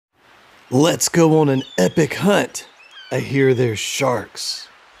Let's go on an epic hunt. I hear there's sharks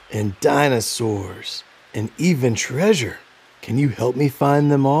and dinosaurs and even treasure. Can you help me find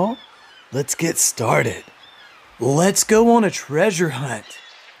them all? Let's get started. Let's go on a treasure hunt.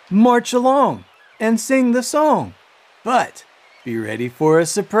 March along and sing the song. But be ready for a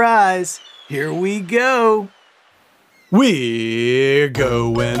surprise. Here we go. We're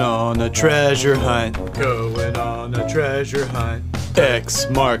going on a treasure hunt. Going on a treasure hunt. X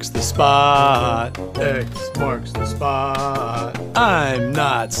marks the spot. X marks the spot. I'm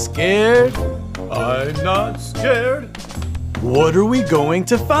not scared. I'm not scared. What are we going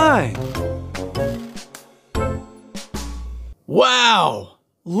to find? Wow!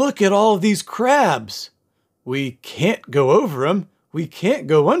 Look at all of these crabs. We can't go over them. We can't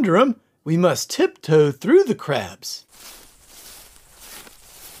go under them. We must tiptoe through the crabs.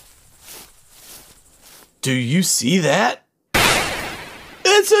 Do you see that?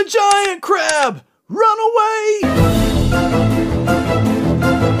 It's a giant crab! Run away!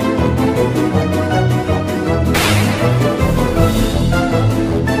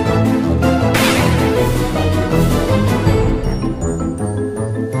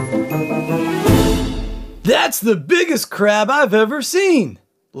 That's the biggest crab I've ever seen.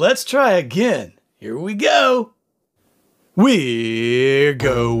 Let's try again. Here we go. We're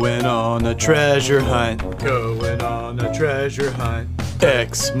going on a treasure hunt. Going on a treasure hunt.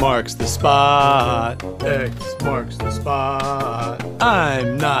 X marks the spot. X marks the spot.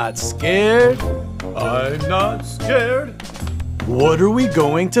 I'm not scared. I'm not scared. What are we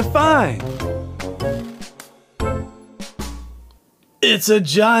going to find? It's a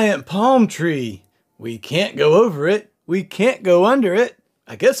giant palm tree. We can't go over it. We can't go under it.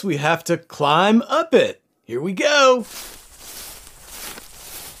 I guess we have to climb up it. Here we go.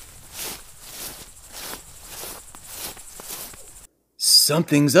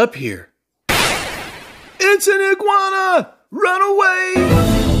 Something's up here. It's an iguana! Run away!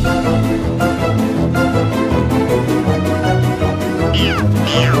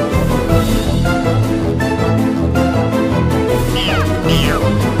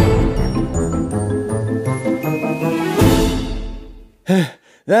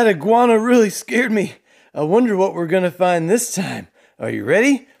 That iguana really scared me. I wonder what we're gonna find this time. Are you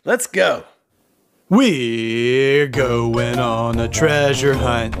ready? Let's go. We're going on a treasure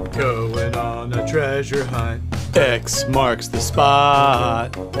hunt. Going on a treasure hunt. X marks the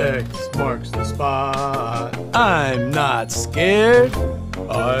spot. X marks the spot. I'm not scared.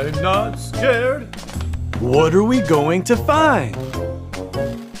 I'm not scared. What are we going to find?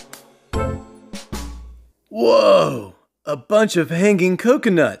 Whoa! A bunch of hanging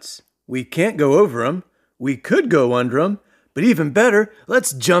coconuts. We can't go over them. We could go under them. But even better,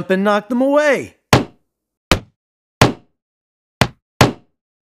 let's jump and knock them away.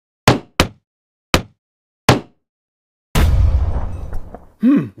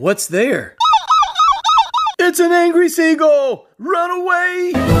 What's there? It's an angry seagull! Run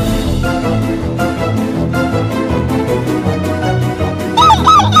away!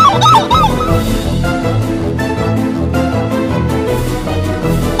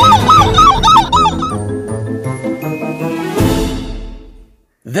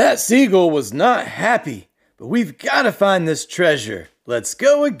 That seagull was not happy, but we've got to find this treasure. Let's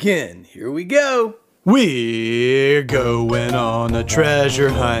go again. Here we go. We're going on a treasure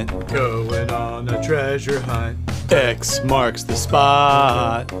hunt. Going on a treasure hunt. X marks the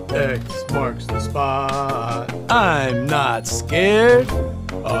spot. X marks the spot. I'm not scared.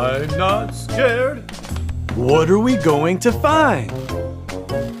 I'm not scared. What are we going to find?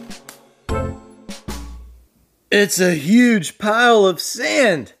 It's a huge pile of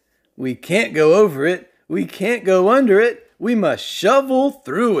sand. We can't go over it. We can't go under it. We must shovel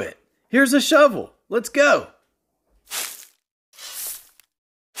through it. Here's a shovel. Let's go.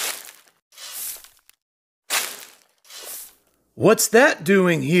 What's that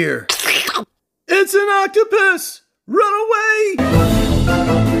doing here? It's an octopus! Run away!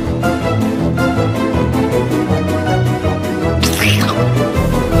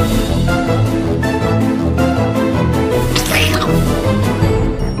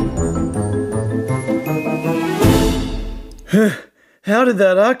 How did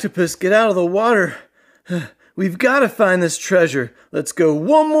that octopus get out of the water? We've got to find this treasure. Let's go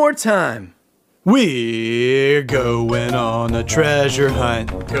one more time. We're going on a treasure hunt.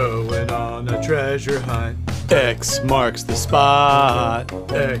 Going on a treasure hunt. X marks the spot.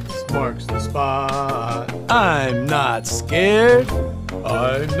 X marks the spot. I'm not scared.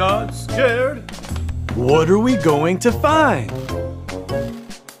 I'm not scared. What are we going to find?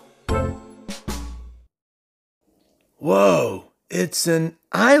 Whoa, it's an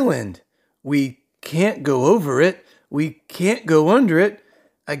island. We can't go over it. We can't go under it.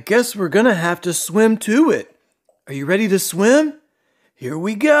 I guess we're gonna have to swim to it. Are you ready to swim? Here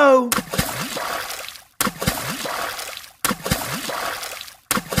we go.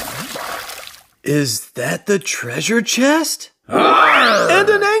 Is that the treasure chest? Arr! And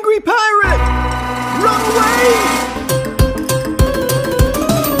an angry pirate! Run away!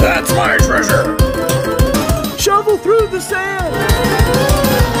 That's my treasure! Shovel through the sand!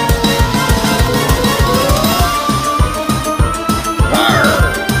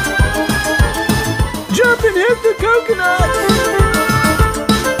 Arr! Jump and hit the coconuts!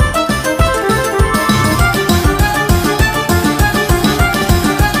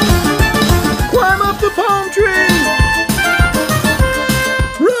 Climb up the palm tree!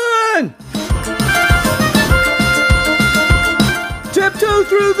 Run! Tiptoe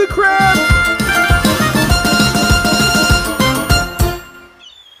through the crowd!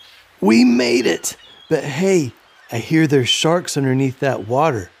 We made it! But hey, I hear there's sharks underneath that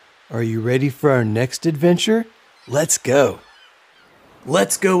water. Are you ready for our next adventure? Let's go.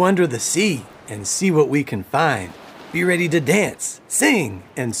 Let's go under the sea and see what we can find. Be ready to dance, sing,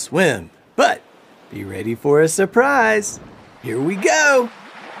 and swim. But be ready for a surprise. Here we go.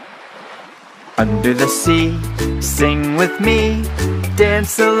 Under the sea, sing with me.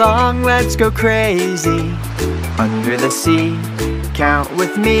 Dance along, let's go crazy. Under the sea, count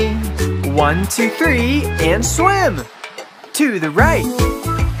with me. 1, 2, 3, and swim. To the right,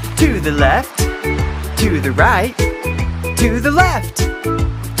 to the left, to the right, to the left,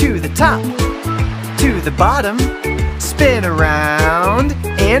 to the top, to the bottom. Spin around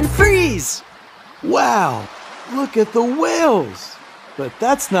and freeze. Wow, look at the whales. But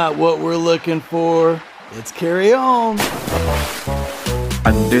that's not what we're looking for. Let's carry on.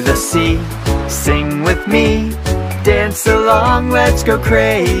 Under the sea, sing with me. Dance along, let's go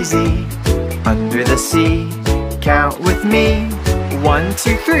crazy. Under the sea, count with me. 1,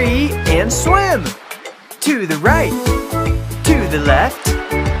 2, 3, and swim. To the right, to the left,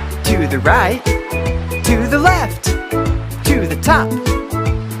 to the right, to the left, to the top,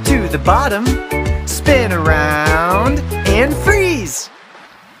 to the bottom. Spin around and freeze.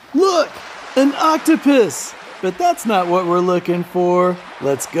 Look, an octopus. But that's not what we're looking for.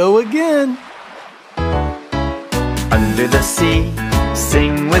 Let's go again. Under the sea,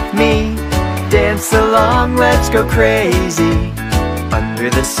 sing with me. Dance along, let's go crazy. Under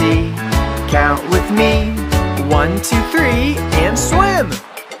the sea, count with me. 1, 2, 3, and swim.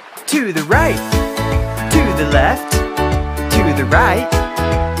 To the right, to the left, to the right,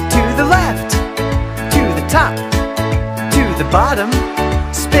 to the left, to the top, to the bottom.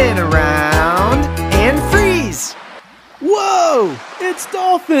 Spin around and freeze. Whoa, it's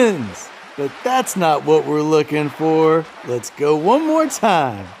dolphins. But that's not what we're looking for. Let's go one more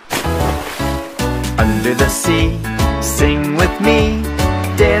time. Under the sea, sing with me.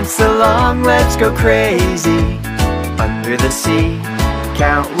 Dance along, let's go crazy. Under the sea,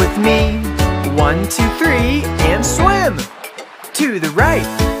 count with me. 1, 2, 3, and swim. To the right,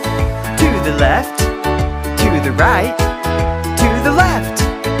 to the left, to the right, to the left,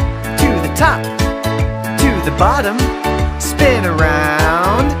 to the top, to the bottom. Spin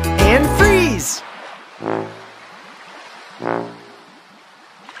around and freeze.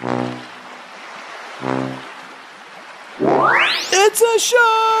 It's a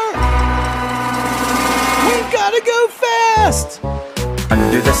shark! We've got to go fast!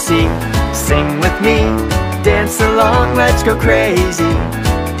 Under the sea, sing with me. Dance along, let's go crazy.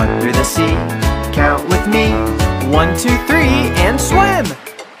 Under the sea, count with me. 1, 2, 3, and swim.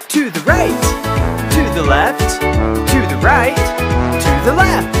 To the right, to the left, to the right, to the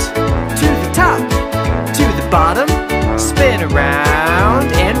left, to the top, to the bottom. Spin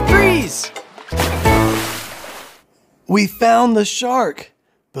around and freeze. We found the shark.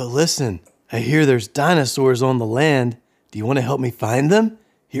 But listen, I hear there's dinosaurs on the land. Do you want to help me find them?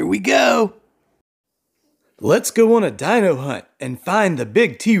 Here we go. Let's go on a dino hunt and find the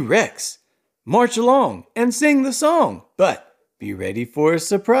big T-Rex. March along and sing the song, but be ready for a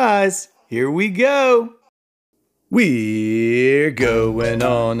surprise. Here we go. We're going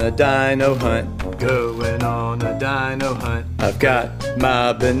on a dino hunt. Going on a dino hunt. I've got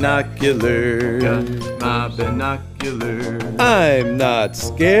my binoculars. Got my binoculars. I'm not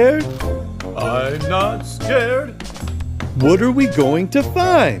scared. I'm not scared. What are we going to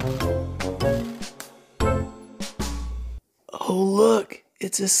find? Oh, look,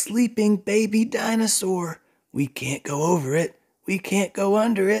 it's a sleeping baby dinosaur. We can't go over it. We can't go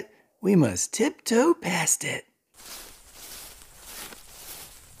under it. We must tiptoe past it.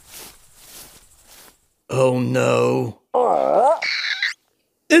 Oh no.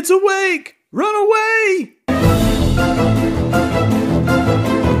 It's awake! Run away!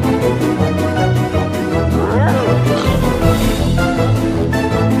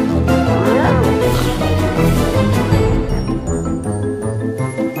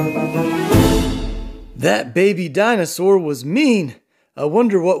 That baby dinosaur was mean. I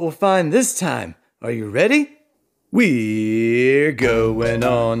wonder what we'll find this time. Are you ready? We're going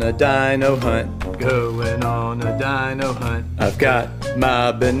on a dino hunt. Going on a dino hunt. I've got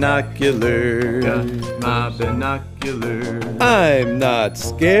my binoculars. Got my binoculars. I'm not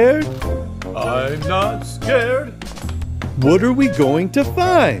scared. I'm not scared. What are we going to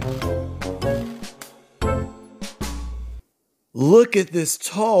find? Look at this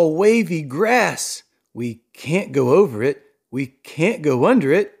tall, wavy grass. We can't go over it. We can't go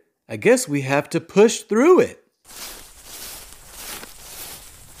under it. I guess we have to push through it.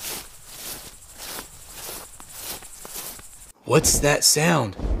 What's that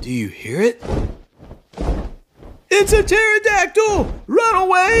sound? Do you hear it? It's a pterodactyl! Run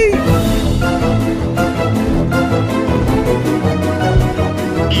away!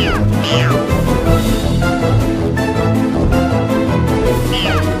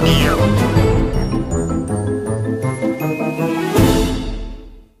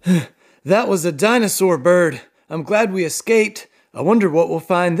 That was a dinosaur bird. I'm glad we escaped. I wonder what we'll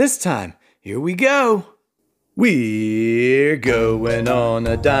find this time. Here we go. We're going on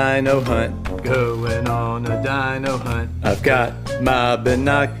a dino hunt. Going on a dino hunt. I've got my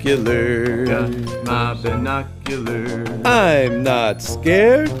binoculars. Got my binoculars. I'm not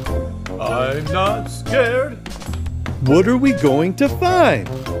scared. I'm not scared. What are we going to find?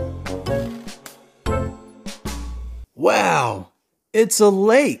 Wow, it's a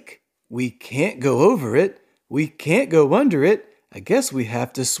lake. We can't go over it. We can't go under it. I guess we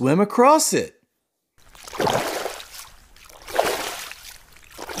have to swim across it.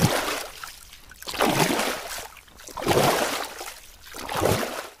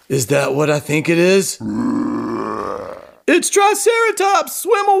 Is that what I think it is? It's Triceratops!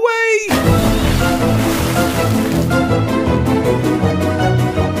 Swim away!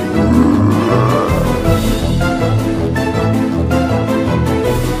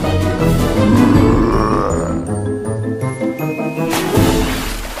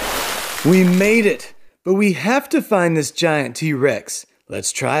 We made it, but we have to find this giant T-Rex.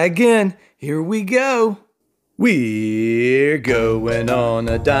 Let's try again. Here we go. We're going on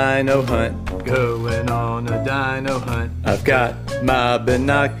a dino hunt. Going on a dino hunt. I've got my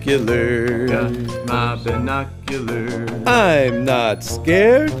binoculars. Got my binoculars. I'm not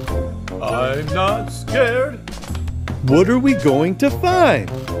scared. I'm not scared. What are we going to find?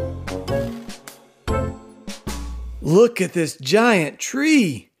 Look at this giant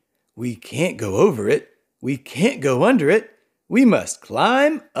tree. We can't go over it. We can't go under it. We must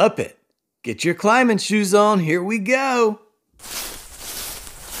climb up it. Get your climbing shoes on. Here we go.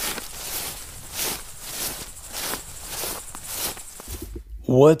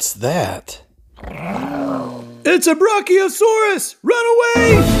 What's that? It's a Brachiosaurus! Run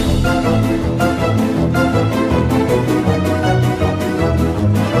away!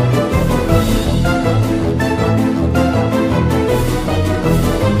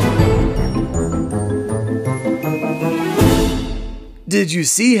 Did you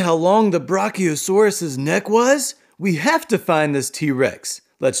see how long the Brachiosaurus's neck was? We have to find this T-Rex.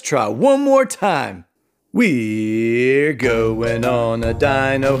 Let's try one more time. We're going on a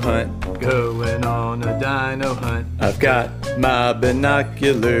dino hunt. Going on a dino hunt. I've got my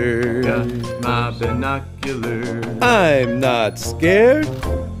binoculars. Got my binoculars. I'm not scared.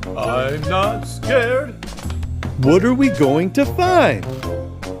 I'm not scared. What are we going to find?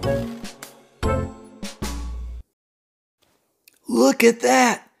 Look at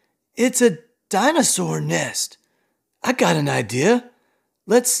that! It's a dinosaur nest. I got an idea.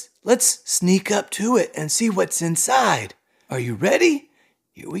 Let's sneak up to it and see what's inside. Are you ready?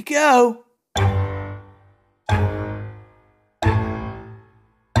 Here we go.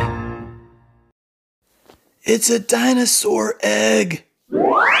 It's a dinosaur egg.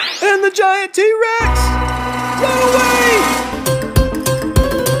 And the giant T-Rex! Run away!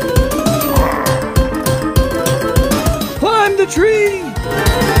 Climb the tree!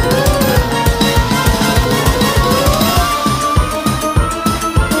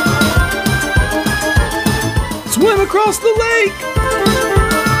 Swim across the lake!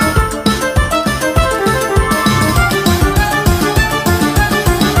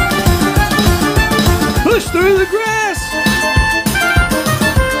 Push through the grass!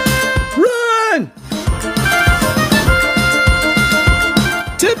 Run!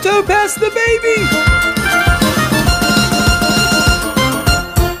 Tiptoe past the baby!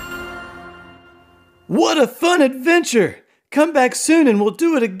 What a fun adventure! Come back soon and we'll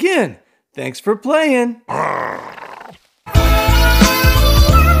do it again. Thanks for playing.